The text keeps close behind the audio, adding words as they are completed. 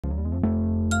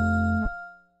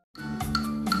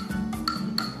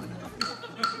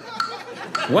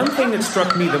One thing that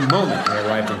struck me the moment I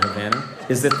arrived in Havana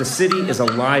is that the city is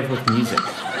alive with music.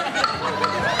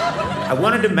 I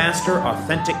wanted to master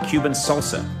authentic Cuban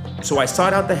salsa, so I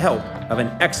sought out the help of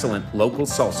an excellent local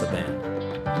salsa band.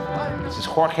 This is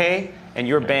Jorge, and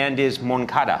your band is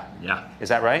Moncada. Yeah. Is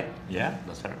that right? Yeah,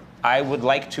 that's right. I would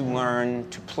like to learn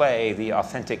to play the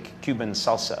authentic Cuban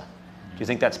salsa. Do you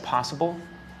think that's possible?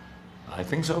 I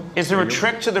think so. Is there a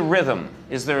trick to the rhythm?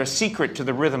 Is there a secret to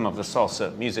the rhythm of the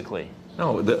salsa musically?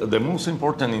 No, the most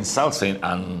important in salsa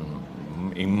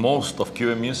and in most of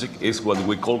Cuban music is what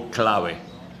we call clave.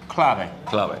 Clave.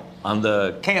 Clave. And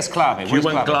the ¿Qué es clave?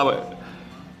 Cuban clave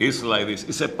is like this.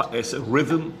 It's a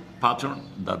rhythm pattern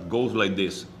that goes like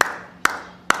this.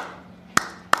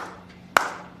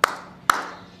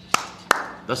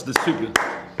 That's the secret.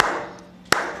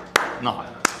 No.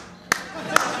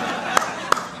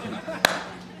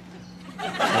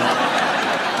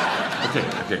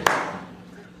 Okay.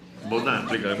 Vos nada,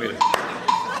 explícale, mire.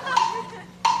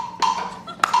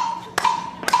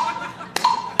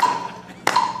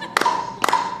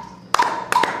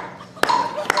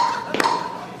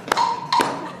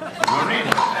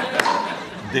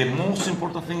 The most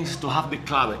important thing is to have the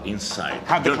clave inside.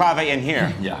 Have the clave in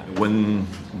here? Yeah. When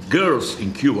girls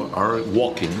in Cuba are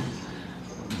walking,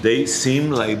 they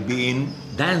seem like being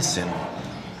dancing.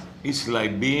 It's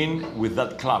like being with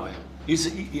that clave.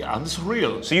 It's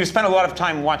real. So you've spent a lot of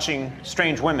time watching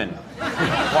strange women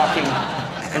walking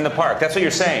in the park. That's what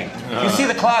you're saying. You see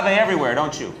the clave everywhere,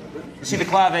 don't you? You see the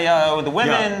clave with the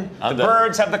women, the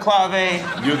birds have the clave,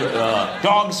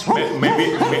 dogs. Maybe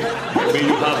you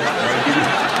have.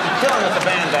 I'm killing with the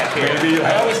band back here. Maybe you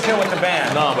have. I always kill with the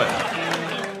band. No, but.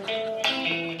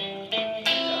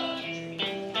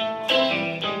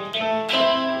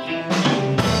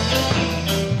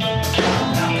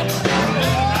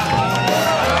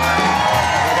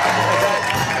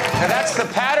 Now that's the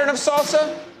pattern of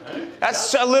salsa.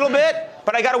 That's a little bit,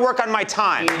 but I got to work on my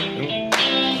time.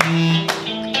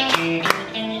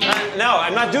 No,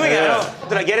 I'm not doing it.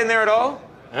 Did I get in there at all?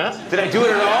 Huh? Did I do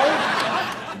it at all?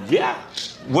 Yeah.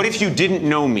 What if you didn't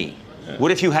know me?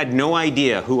 What if you had no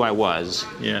idea who I was,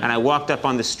 Yeah. and I walked up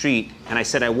on the street and I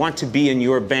said, I want to be in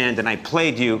your band, and I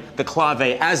played you the clave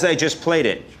as I just played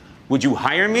it? Would you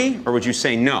hire me, or would you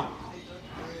say no?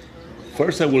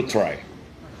 First, I will try.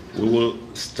 We will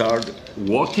start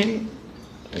working,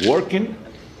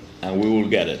 and we will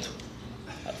get it.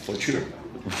 For sure.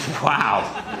 Wow.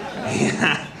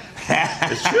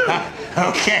 It's true.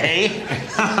 Okay.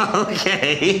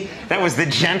 That was the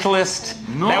gentlest.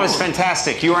 No. That was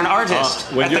fantastic. You are an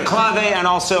artist at the clave and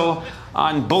also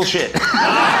on bullshit.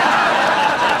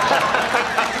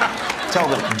 Tell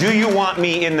them, do you want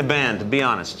me in the band? Be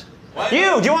honest. Do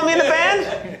you want me in the band?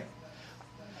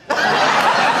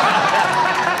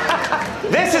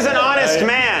 This is an honest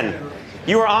man.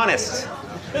 You are honest.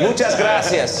 Muchas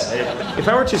gracias. If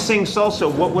I were to sing salsa,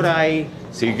 what would I?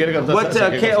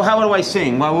 How do I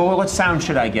sing? What sound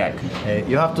should I get?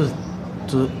 You have to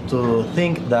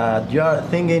think that you are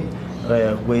thinking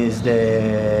with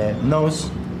the nose.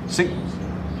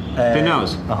 The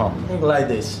nose. Like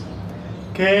this.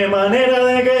 Qué manera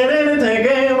de quererte,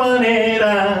 qué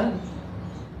manera.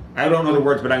 I don't know the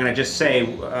words, but I'm gonna just say.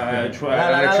 I'm gonna try.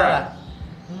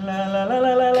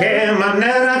 Que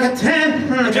manera que te.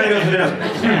 I'm trying to go through the nose.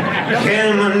 Que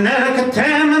manera que te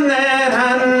manera.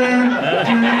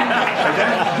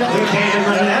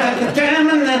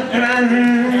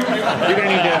 You're gonna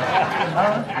need to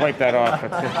wipe that off.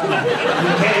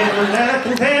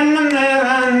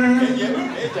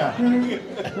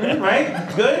 Right?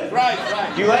 Good? Right.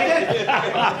 You like it?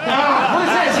 Who's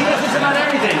this? He does this about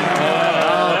everything.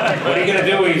 What are you gonna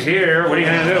do? He's here. What are you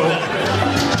gonna do?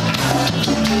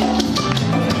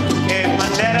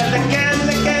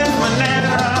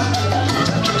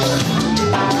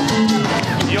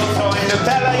 Yo soy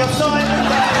Nutella, yo soy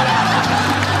Nutella.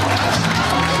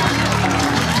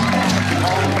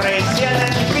 Hombre,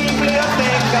 en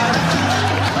biblioteca.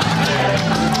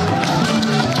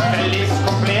 Feliz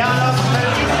cumpleaños,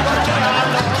 feliz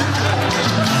cumpleaños.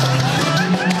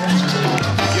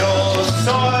 Yo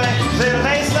soy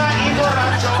cerveza y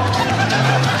borracho.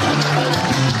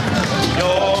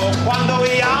 Yo cuando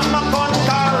llamo con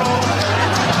carro.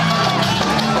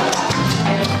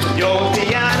 Yo te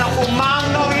lleno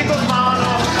fumando y tus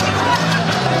manos.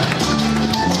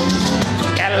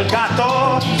 El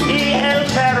gato y el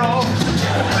perro.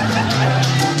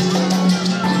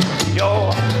 Yo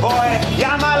voy,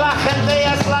 llama a la gente y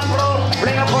es la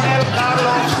problema con el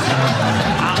carro.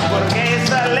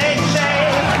 Hamburguesa, leche,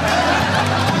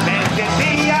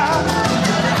 mantequilla,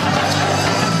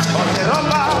 ponte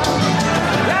ropa.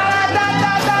 La, da,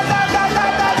 da, da, da, da, da,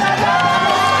 da.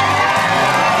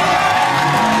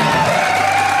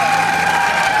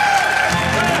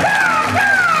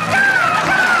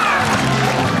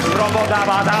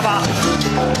 daba daba.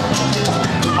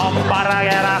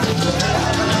 Hamburguera.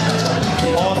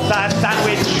 Osta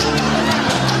sandwich.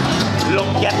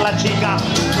 Look at la chica.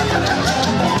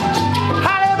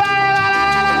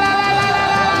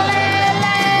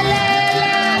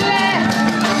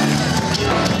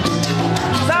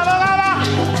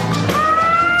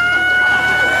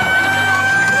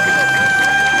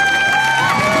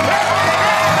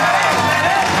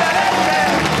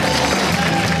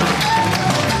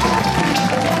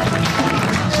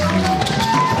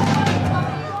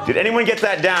 Did anyone get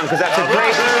that down? Because that's a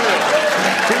great.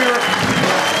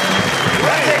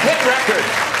 That's a hit record.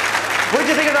 What did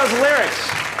you think of those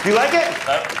lyrics? Do you like it?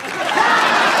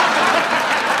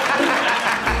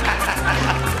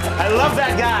 I love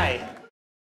that guy.